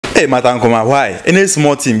Hey, Ankomah, why? Any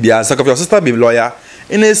small team be a sack of your sister be lawyer.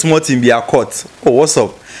 Any small team be a court. Oh, what's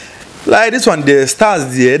up? Like this one, the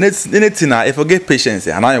stars there. Anything I forget patience.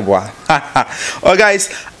 And I boy. Oh,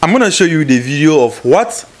 guys, I'm gonna show you the video of what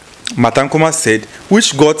Ankomah said,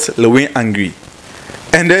 which got Lilwin angry,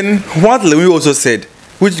 and then what Lilwin also said,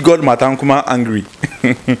 which got Ankomah angry.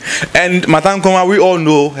 And Ankomah, we all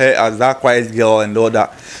know her as that quiet girl and all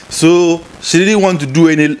that. So she didn't want to do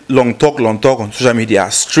any long talk on social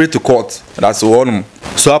media. Straight to court. That's one.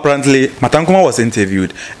 So apparently, Ankomah was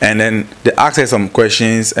interviewed, and then they asked her some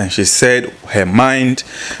questions, and she said her mind.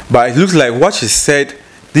 But it looks like what she said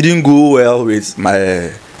didn't go well with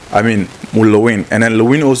Lilwin. And then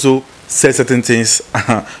Lilwin also said certain things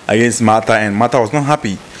against Martha, and Martha was not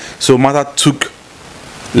happy. So Martha took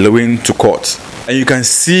Lilwin to court. And you can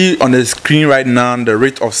see on the screen right now the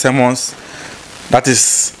rate of summons. That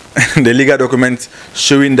is the legal document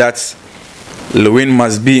showing that Lilwin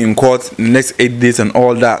must be in court in the next 8 days and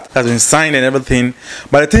all that. That's been signed and everything.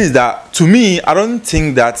 But the thing is that, to me, I don't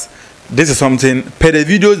think that this is something, per the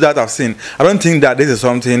videos that I've seen, I don't think that this is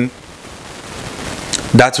something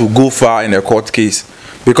that will go far in a court case.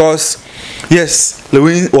 Because, yes,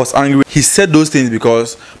 Lilwin was angry. He said those things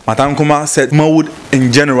because Ankomah said Kumawood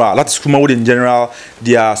in general, that is Kumawood in general,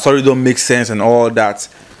 their story don't make sense and all that.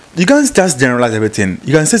 You can't just generalize everything.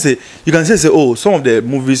 You can say, oh, some of the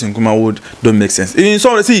movies in Kumawood don't make sense. In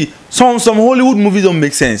some Hollywood movies don't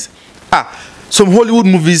make sense. Some Hollywood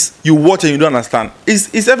movies you watch and you don't understand.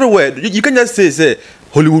 It's everywhere. You can't just say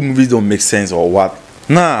Hollywood movies don't make sense or what.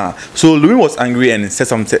 Nah. So Lilwin was angry and said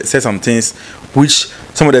some things, which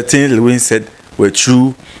some of the things Lilwin said were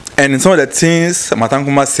true, and some of the things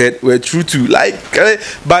Ankomah said were true too.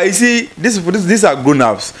 But you see, these are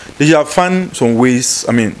grown-ups. They should have found some ways,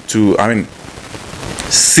 to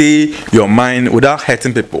say your mind without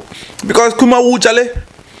hurting people. Because Kumawood,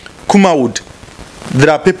 there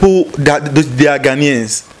are people that they are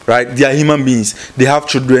Ghanaians, right? They are human beings. They have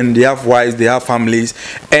children, they have wives, they have families,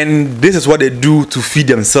 and this is what they do to feed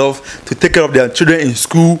themselves, to take care of their children in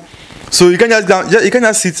school. So you can't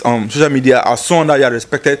just sit on social media as someone that you are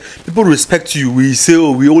respected. People respect you.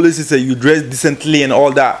 We always say you dress decently and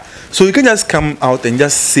all that. So you can just come out and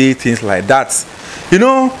just say things like that. You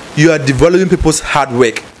know, you are developing people's hard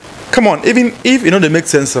work. Come on, even if they make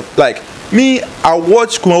sense of, like me, I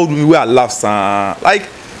watch Kumawood movie where I laugh, like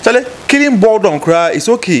Charlie, killing ball don't cry, it's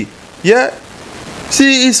okay. Yeah.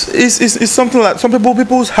 See, it's something like some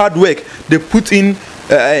people's hard work. They put in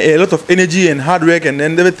a lot of energy and hard work and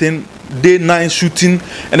then everything, day 9 shooting,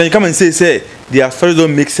 and then you come and say their stories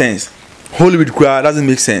don't make sense. Hollywood crowd doesn't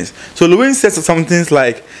make sense. So Lilwin says some things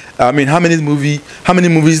like, how many movies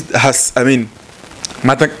has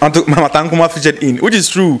Ankomah featured in, which is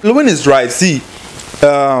true. Lilwin is right. See,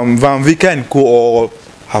 Van Vika and Co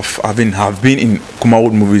have been in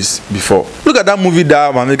Kumawood movies before. Look at that movie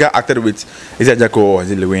that Van Vika acted with. Is it Jacko or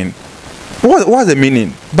is it Lilwin? What's the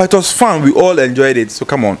meaning? But it was fun. We all enjoyed it. So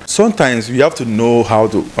come on. Sometimes we have to know how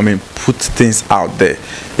to, put things out there.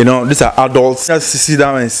 You know, these are adults. Just sit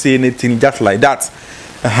down and say anything just like that.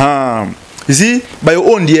 You see, by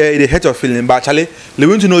your own dear, they hurt your feeling. But actually,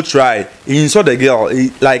 Lilwin to no try. He insulted the girl.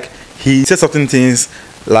 He said certain things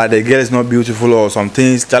like the girl is not beautiful or some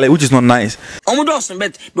things, Charlie, which is not nice.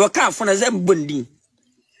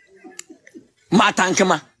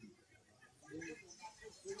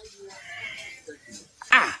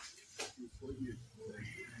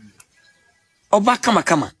 Oba kama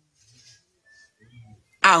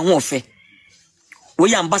wofe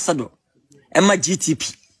we ambassador ema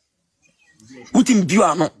GTP utim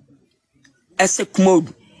biwa no ese Kumawood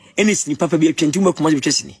eni sini papa bi atwenti mo Kumawood bi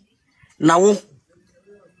twesini na wo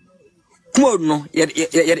Kumawood no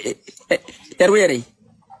yere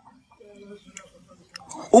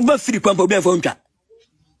oba firi kwampa obi anfa untwa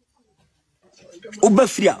oba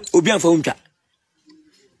firi a obi anfa untwa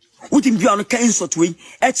utim biwa no kan sort way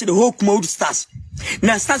eche the whole Kumawood stars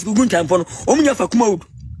na stars gugun time for no omunya fa Kumawood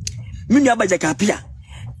minya baja kapia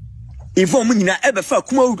ifo omunyina ebe fa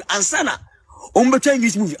Kumawood ansana ombetwa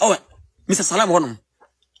English movie Mr. Salam honom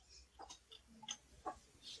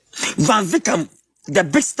Van Vika the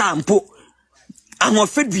big star mpo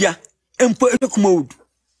anwofedua mpo Kumawood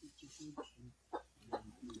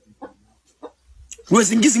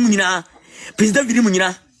wosingisi munyina president vidi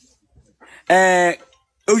munyina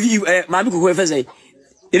Mami Koko Efese.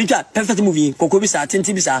 Erika perfect movie. Koko bisa,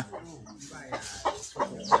 tenti bisa.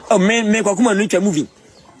 Oh, me Koko no movie.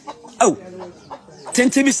 Oh,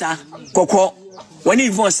 tenti bisa. Koko. Wani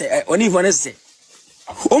even say.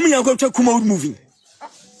 Omi yanko Kumawood movie.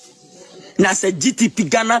 Na se GTP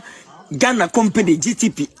Ghana company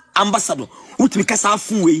GTP. ambassador utimi kasa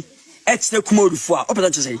afun we etire Kumodu fo a opeta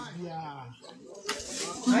che say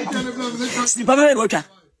si papa me wotwa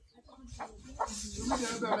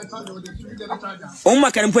o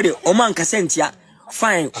ma kan pode o man kasentia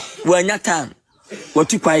fine wanya time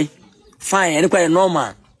watu kwai fine ene kwai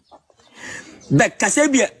normal be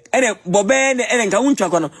kasebia ene bobe ene nka wuntwa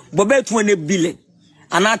kono bobe 2 billion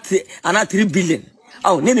ana 3 billion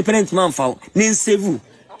aw ne parent man fa ne save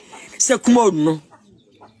se Kumodu no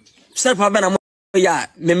se papa na ya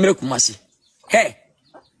memre Kumasi he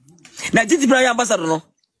na titi bra ya ambassador no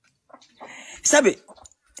sabe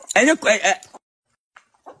enye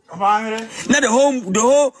na the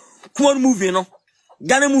whole Kumodu movie no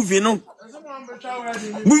Ghana movie no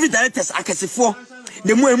movie directors akasefo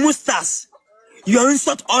the more stars you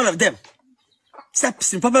insult all of them step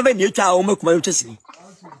sin papa be ne twa o makuma yo twesini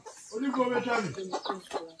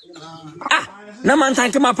na man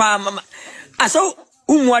tanke mapa aso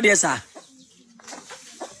umwade sa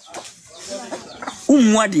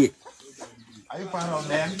umwade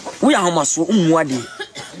we are homaso umwade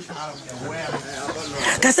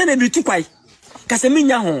kase na bitu kwai kase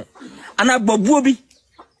minya ho ana gbobuo bi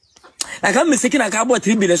na ka meseki na ka bo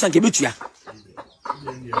 3 billion so nke betua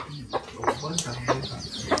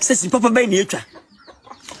se si papa be na etwa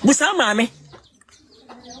busa maame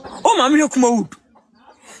o maame hwe Kumodu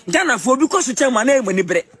Ghana fo bi koso chema na emani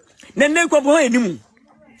bre na nne kwa bo enimu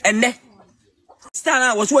enne star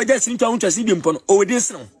na wo so we just nto nto si bi mpo no o we din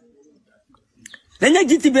sno na nya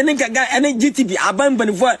GTB ne nka ene GTB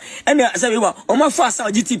abamban fo ene sabe wa o ma fa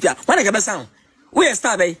sa GTB a wana ka be san we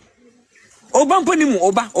star be oba mpo nimu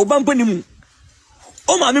oba mpo nimu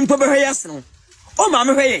o ma me mpo be hwe yasno o ma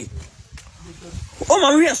me hwe ye o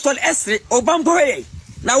ma me hwe stol esre oba mpo hwe ye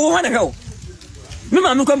na wo wana hwe me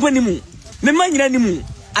ma me mpo nimu me ma nyina nimu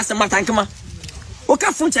asema tankema o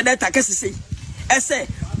ka funcha data kasisi ese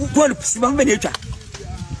bol siba be ne twa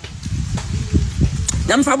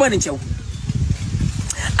nam fa bone nchew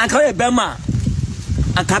anka we be ma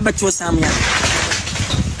anka beto samya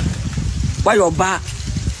why your ba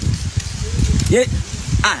yeah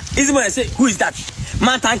easy man say who is that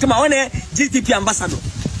man tankema one GTP ambassador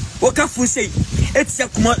o ka fun say it's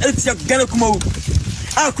Ghana Kumodu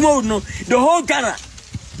Kumodu no the whole Ghana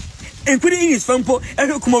including his fampo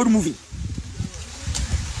every Kumodu movie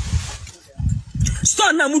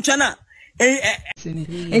so na muchana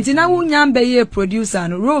enti na wunya mbe ye producer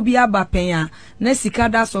no ro bi aba pen na sika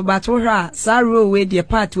da so bato hra sa ro we the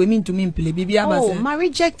part we mean to me play bibi aba se my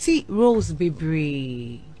rejected roles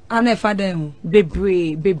bebre ana fadem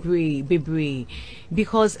bebre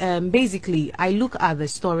because basically I look at the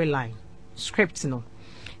storyline script no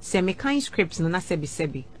se me kind script no na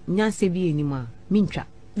sebi nyanse bi enima mintwa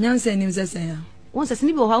nyanse enim se sen ya won se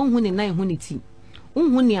ni bi ho hu ne nan hu ne ti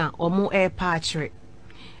hu ne a omo pa akere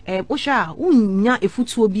osha unya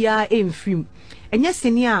efutuo bia emfrim enye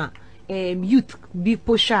seni a youth bi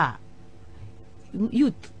posha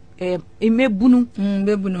youth imebunu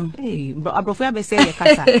abrofo ya be say ye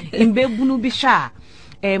kasa imbebunu bi sha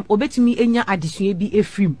obetumi enya adesua bi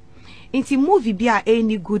efrim inti movie bia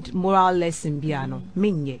any good moral lesson bia no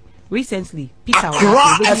menye recently Peter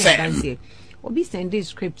was obi send these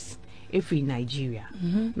scripts every Nigeria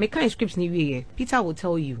me kind scripts ni we Peter will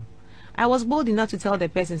tell you I was bold enough to tell the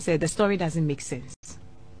person, said the story doesn't make sense.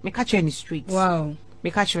 Me catch you in the streets. Wow.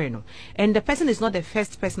 Me catch you no. And the person is not the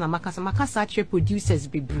first person. Makasa actually produces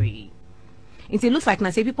Bibri. It looks like now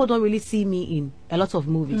say people don't really see me in a lot of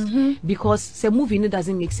movies because the movie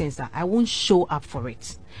doesn't make sense. I won't show up for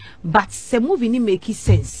it. But the movie make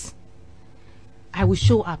sense. I will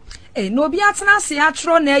show up. Eh, no be atna se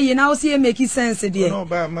atro na ye na o see make sense there. No,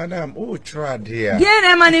 but madam, try there. Yeah,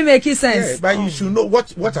 na money make sense. Yeah, but you should know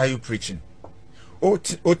what are you preaching?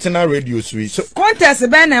 Otina radio sweet. So contest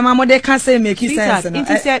be na ma mo de can say make sense na.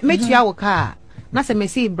 It say make you wo car. Na say me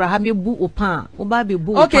say Abraham be bu opan, oba be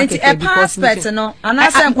bu. Okay, a passport no. And I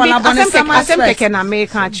say nkwala bone say asem keke na me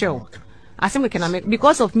can chill. Asem keke na me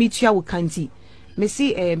because of me tia wo kanti. Me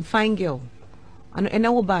see fine girl. And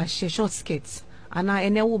wo ba short skirts. Ana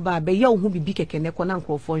ene wo ba be ya wo bibi keke ne ko na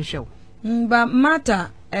nkrofo nhwew ba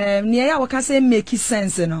mata ne ya wo ka say make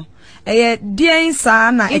sense no dien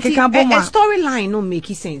sa na ekeka boma a storyline no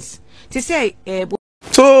make sense to say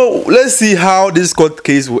so let's see how this court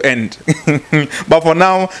case will end. But for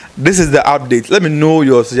now, this is the update. Let me know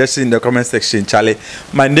your suggestion in the comment section, Charlie.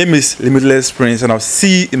 My name is Limitless Prince, and I'll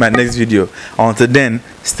see you in my next video. Until then,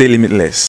 stay limitless.